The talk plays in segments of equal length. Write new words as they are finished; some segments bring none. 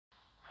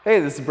Hey,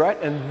 this is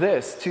Brett, and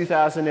this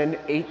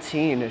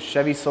 2018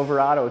 Chevy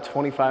Silverado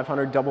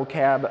 2500 double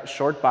cab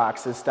short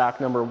box is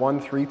stock number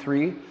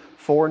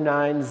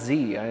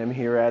 13349Z. I am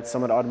here at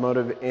Summit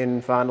Automotive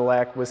in Fond du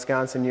Lac,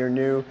 Wisconsin, your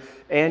new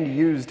and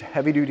used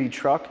heavy-duty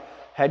truck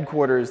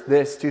headquarters.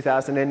 This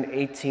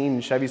 2018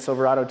 Chevy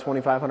Silverado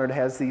 2500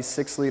 has the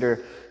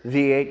 6-liter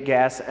V8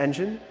 gas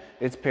engine.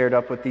 It's paired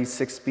up with the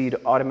 6-speed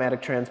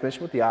automatic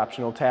transmission with the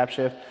optional tap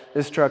shift.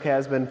 This truck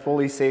has been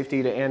fully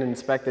safetied and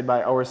inspected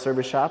by our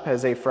service shop,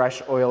 has a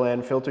fresh oil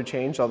and filter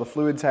change. All the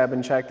fluids have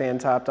been checked and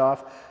topped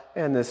off,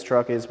 and this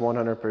truck is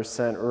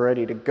 100%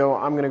 ready to go.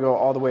 I'm gonna go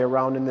all the way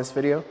around in this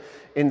video.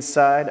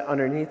 Inside,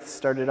 underneath,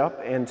 start it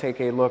up and take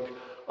a look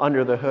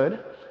under the hood.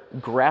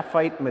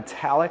 Graphite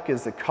metallic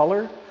is the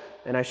color,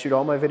 and I shoot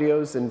all my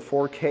videos in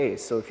 4K,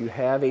 so if you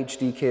have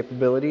HD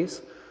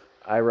capabilities,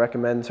 I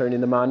recommend turning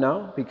them on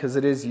now because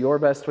it is your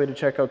best way to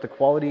check out the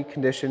quality,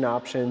 condition,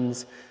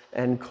 options,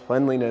 and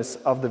cleanliness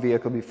of the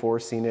vehicle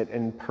before seeing it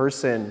in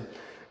person.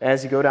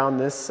 As you go down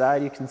this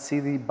side, you can see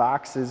the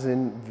box is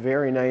in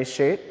very nice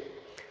shape.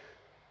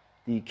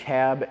 The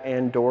cab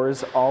and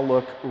doors all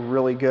look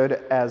really good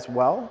as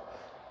well.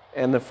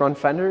 And the front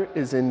fender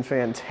is in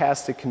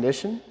fantastic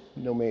condition.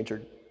 No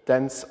major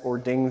dents or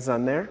dings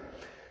on there.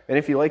 And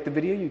if you like the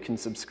video, you can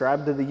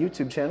subscribe to the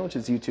YouTube channel, which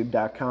is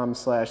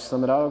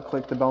youtube.com/SummitAuto.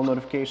 Click the bell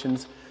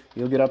notifications.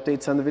 You'll get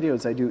updates on the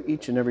videos I do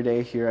each and every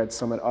day here at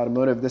Summit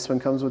Automotive. This one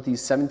comes with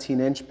these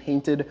 17-inch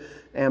painted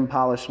and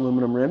polished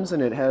aluminum rims,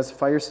 and it has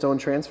Firestone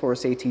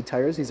Transforce AT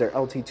tires. These are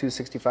Lt1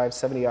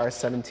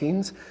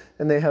 Z71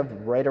 and they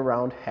have right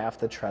around half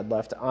the tread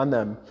left on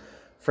them.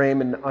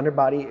 Frame and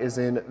underbody is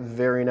in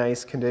very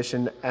nice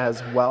condition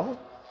as well.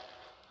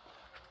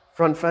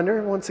 Front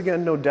fender, once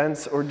again, no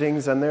dents or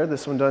dings on there.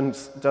 This one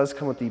does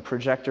come with the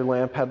projector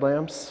lamp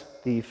headlamps,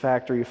 the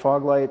factory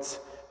fog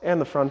lights,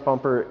 and the front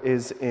bumper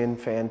is in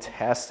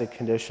fantastic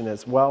condition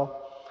as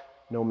well.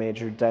 No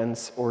major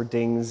dents or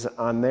dings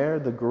on there.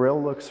 The grille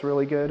looks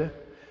really good,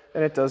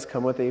 and it does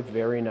come with a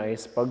very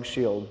nice bug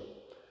shield.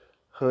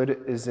 Hood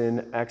is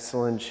in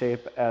excellent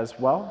shape as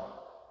well.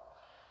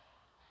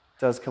 It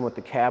does come with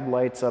the cab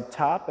lights up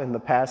top and the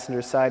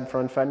passenger side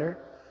front fender.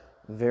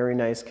 Very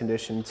nice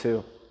condition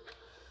too.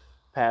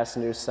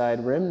 Passenger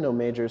side rim, no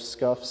major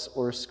scuffs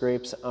or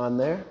scrapes on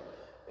there.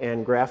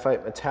 And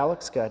graphite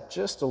metallic's got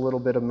just a little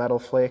bit of metal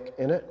flake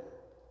in it.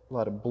 A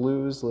lot of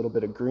blues, a little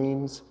bit of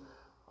greens.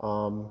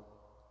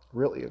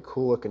 Really a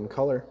cool looking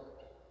color.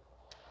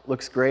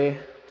 Looks gray,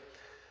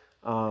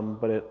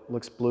 but it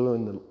looks blue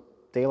in the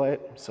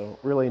daylight. So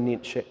really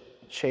neat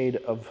shade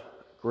of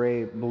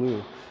gray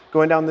blue.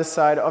 Going down this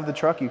side of the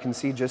truck, you can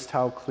see just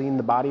how clean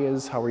the body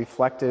is, how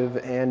reflective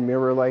and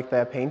mirror-like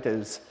that paint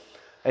is.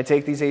 I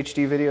take these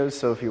HD videos,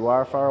 so if you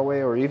are far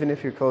away or even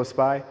if you're close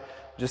by,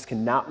 just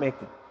cannot make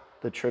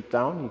the trip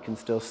down, you can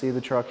still see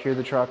the truck, hear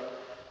the truck,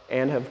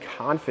 and have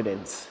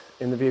confidence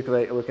in the vehicle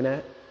that you're looking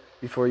at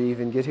before you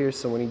even get here.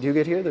 So when you do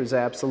get here, there's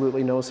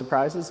absolutely no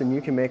surprises, and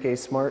you can make a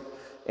smart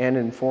and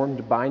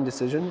informed buying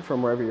decision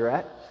from wherever you're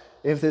at.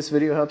 If this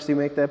video helps you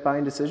make that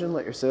buying decision,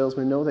 let your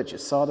salesman know that you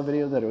saw the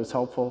video, that it was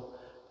helpful,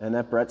 and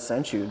that Brett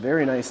sent you.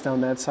 Very nice down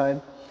that side.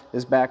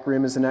 This back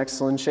rim is in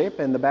excellent shape,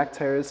 and the back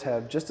tires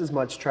have just as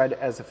much tread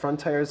as the front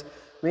tires,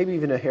 maybe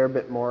even a hair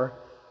bit more,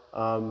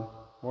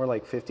 more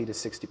like 50 to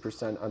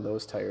 60% on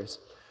those tires.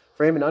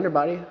 Frame and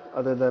underbody,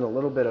 other than a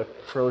little bit of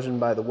corrosion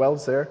by the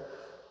welds there,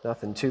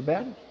 nothing too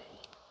bad.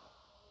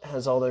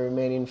 Has all the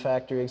remaining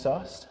factory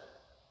exhaust,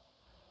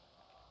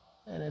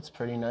 and it's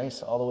pretty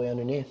nice all the way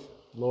underneath.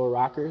 Lower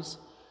rockers,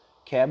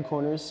 cab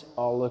corners,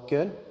 all look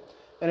good,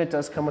 and it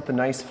does come with the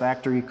nice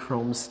factory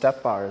chrome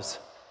step bars.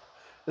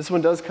 This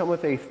one does come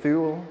with a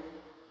thule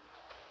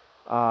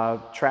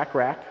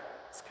TracRac.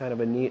 It's kind of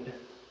a neat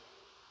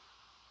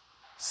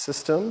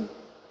system.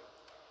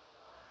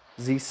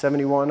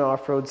 Z71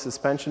 off-road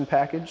suspension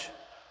package.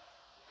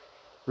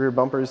 Rear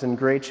bumper's in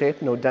great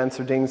shape, no dents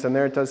or dings on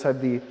there. It does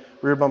have the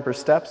rear bumper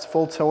steps,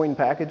 full towing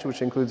package,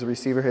 which includes a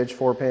receiver hitch,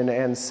 4-pin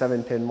and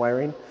 7-pin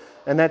wiring.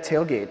 And that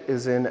tailgate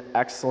is in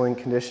excellent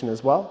condition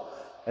as well.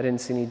 I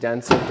didn't see any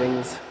dents or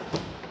dings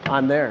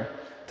on there.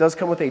 Does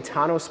come with a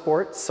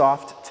TonnoSport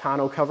soft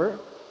tonneau cover.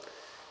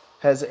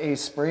 Has a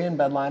spray and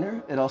bed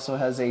liner. It also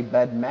has a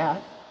bed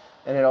mat,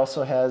 and it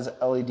also has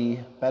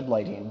LED bed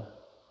lighting,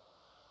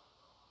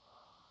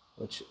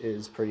 which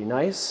is pretty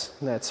nice.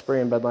 And that spray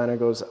and bed liner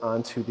goes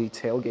onto the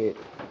tailgate.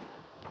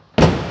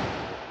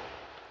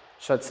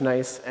 Shuts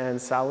nice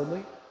and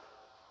solidly.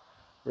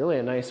 Really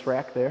a nice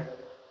rack there.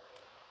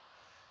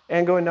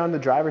 And going down the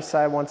driver's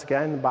side, once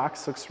again, the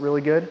box looks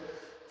really good.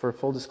 For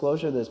full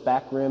disclosure, this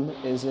back rim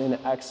is in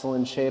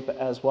excellent shape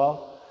as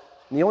well.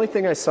 And the only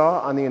thing I saw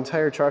on the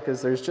entire truck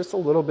is there's just a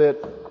little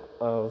bit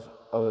of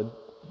a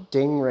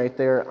ding right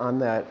there on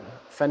that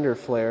fender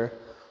flare.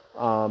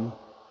 But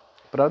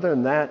other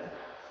than that,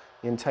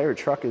 the entire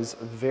truck is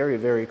very,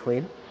 very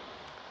clean.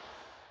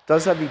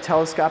 Does have the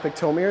telescopic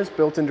tow mirrors,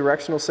 built-in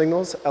directional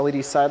signals,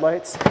 LED side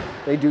lights.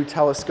 They do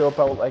telescope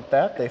out like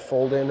that. They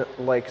fold in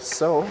like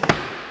so.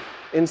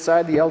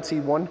 Inside, the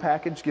LT1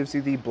 package gives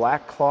you the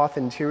black cloth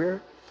interior.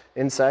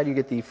 Inside, you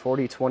get the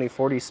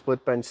 40-20-40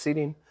 split bench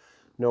seating.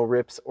 No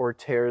rips or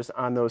tears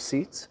on those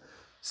seats.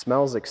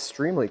 Smells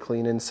extremely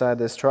clean inside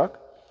this truck.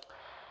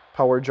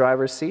 Power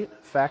driver's seat,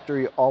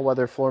 factory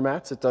all-weather floor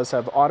mats. It does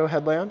have auto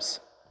headlamps,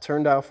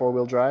 turned-out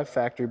four-wheel drive,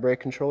 factory brake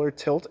controller,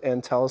 tilt,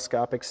 and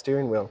telescopic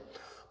steering wheel.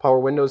 Power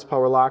windows,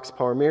 power locks,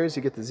 power mirrors.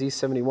 You get the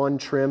Z71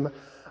 trim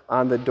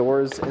on the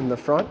doors in the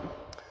front.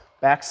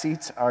 Back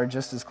seats are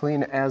just as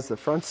clean as the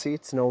front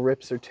seats. No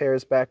rips or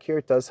tears back here.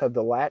 It does have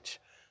the Latch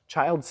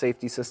child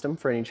safety system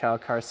for any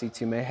child car seats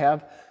you may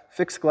have.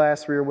 Fixed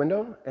glass rear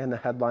window, and the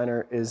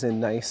headliner is in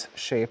nice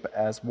shape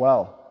as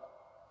well.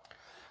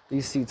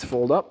 These seats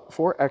fold up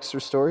for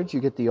extra storage. You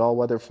get the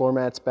all-weather floor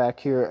mats back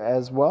here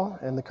as well,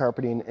 and the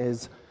carpeting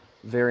is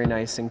very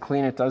nice and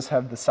clean. It does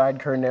have the side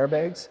curtain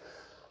airbags.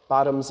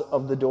 Bottoms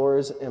of the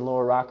doors and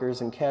lower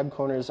rockers and cab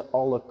corners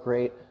all look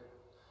great,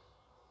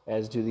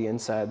 as do the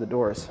inside of the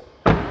doors.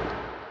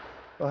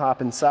 We'll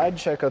hop inside,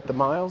 check out the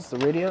miles, the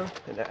radio,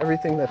 and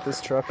everything that this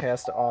truck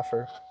has to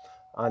offer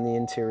on the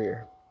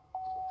interior.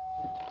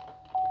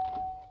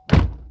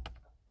 You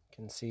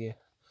can see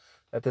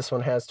that this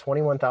one has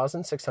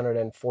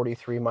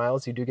 21,643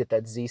 miles. You do get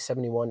that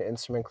Z71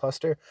 instrument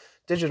cluster,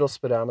 digital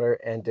speedometer,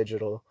 and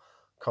digital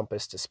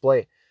compass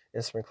display.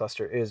 Instrument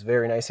cluster is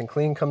very nice and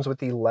clean. Comes with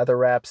the leather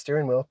wrap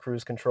steering wheel,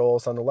 cruise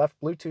controls on the left,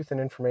 Bluetooth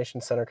and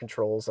information center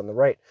controls on the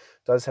right.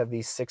 Does have the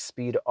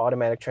 6-speed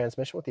automatic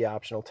transmission with the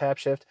optional tap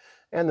shift,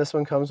 and this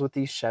one comes with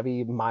the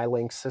Chevy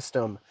MyLink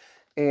system,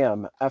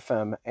 AM,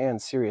 FM,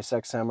 and Sirius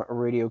XM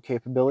radio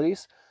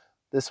capabilities.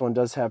 This one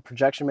does have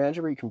projection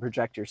manager where you can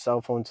project your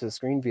cell phone to the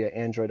screen via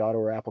Android Auto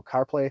or Apple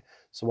CarPlay.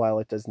 So while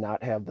it does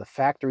not have the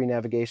factory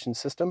navigation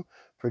system,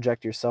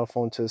 project your cell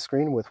phone to the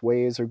screen with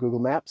Waze or Google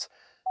Maps,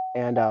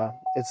 and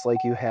it's like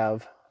you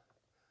have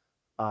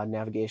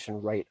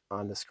navigation right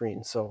on the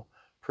screen. So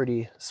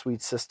pretty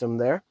sweet system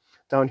there.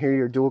 Down here,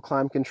 your dual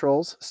climb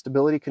controls,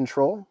 stability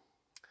control,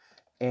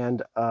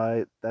 and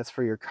that's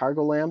for your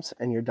cargo lamps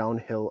and your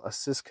downhill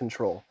assist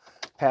control.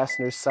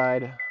 Passenger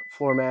side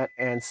floor mat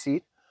and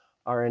seat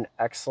are in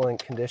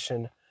excellent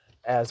condition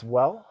as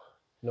well.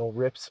 No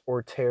rips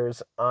or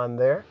tears on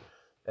there.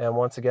 And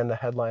once again, the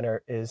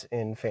headliner is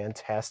in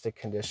fantastic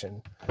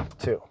condition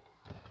too.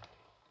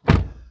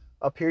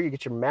 Up here, you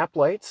get your map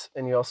lights,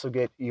 and you also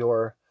get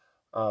your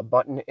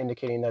button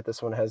indicating that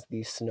this one has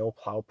the snow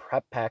plow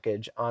prep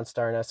package.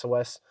 OnStar and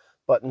SOS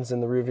buttons in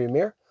the rearview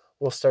mirror.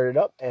 We'll start it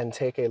up and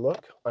take a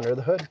look under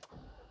the hood.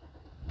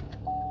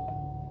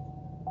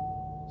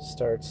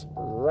 Starts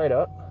right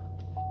up.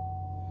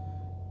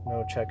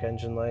 No check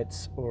engine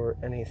lights or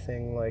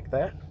anything like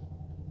that.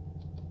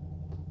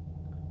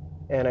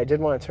 And I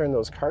did want to turn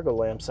those cargo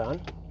lamps on,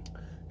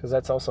 because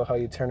that's also how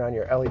you turn on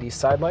your LED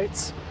side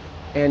lights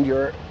and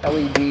your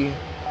LED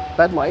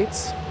bed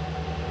lights.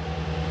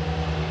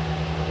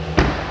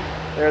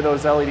 There are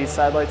those LED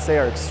side lights. They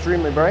are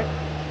extremely bright.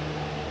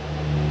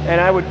 And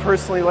I would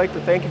personally like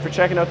to thank you for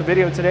checking out the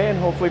video today, and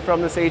hopefully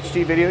from this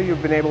HD video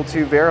you've been able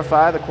to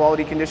verify the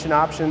quality, condition,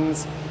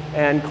 options,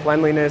 and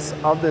cleanliness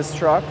of this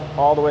truck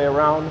all the way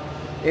around,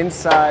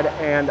 inside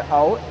and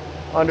out.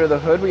 Under the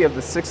hood, we have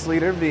the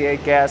 6-liter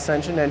V8 gas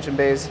engine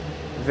bay's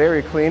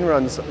very clean,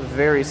 runs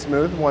very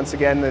smooth. Once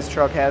again, this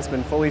truck has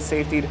been fully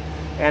safetied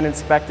and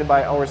inspected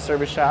by our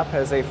service shop,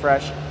 has a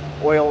fresh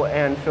oil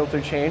and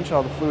filter change.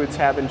 All the fluids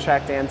have been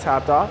checked and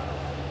topped off,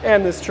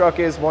 and this truck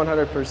is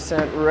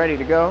 100% ready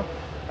to go.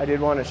 I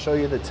did want to show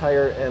you the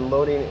tire and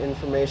loading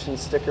information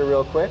sticker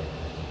real quick,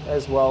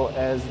 as well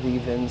as the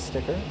VIN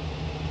sticker.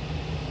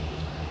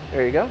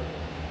 There you go.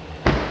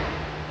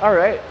 All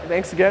right,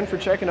 thanks again for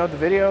checking out the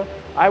video.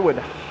 I would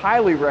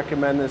highly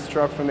recommend this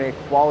truck from a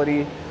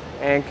quality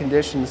and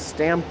condition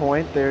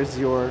standpoint. There's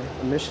your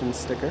emissions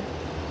sticker.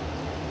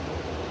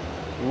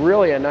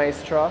 Really a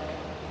nice truck.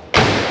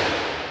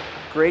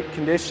 Great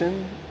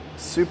condition,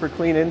 super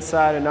clean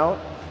inside and out.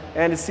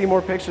 And to see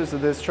more pictures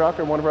of this truck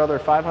or one of our other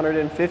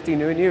 550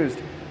 new and used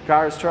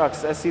cars,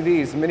 trucks,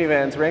 SUVs,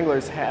 minivans,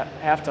 Wranglers,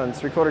 half tons,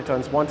 3/4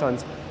 tons, 1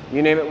 tons,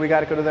 you name it, we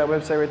got to go to that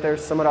website right there,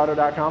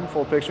 summitauto.com.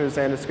 Full pictures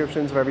and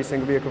descriptions of every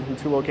single vehicle from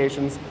 2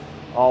 locations,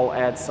 all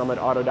at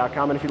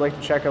summitauto.com. And if you'd like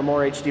to check out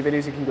more HD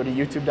videos, you can go to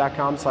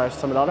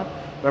youtube.com/summitauto.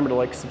 Remember to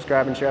like,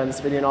 subscribe, and share on this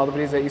video and all the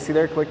videos that you see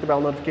there. Click the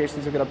bell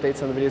notifications to get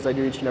updates on the videos I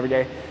do each and every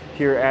day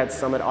here at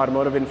Summit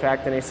Automotive. In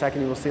fact, in a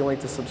second, you will see a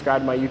link to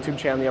subscribe to my YouTube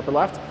channel in the upper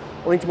left,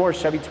 a link to more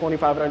Chevy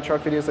 2500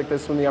 truck videos like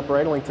this one in the upper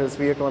right, a link to this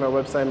vehicle on our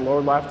website in the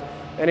lower left,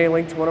 and a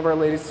link to one of our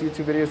latest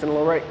YouTube videos in the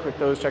lower right. Click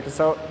those, check us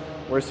out.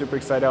 We're super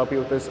excited to help you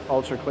with this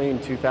ultra clean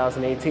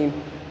 2018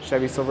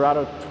 Chevy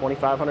Silverado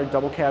 2500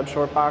 double cab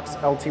short box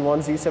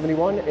Lt1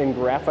 Z71 in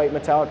graphite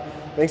metallic.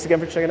 Thanks again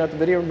for checking out the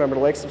video. Remember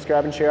to like,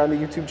 subscribe, and share on the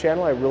YouTube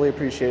channel. I really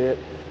appreciate it.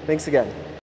 Thanks again.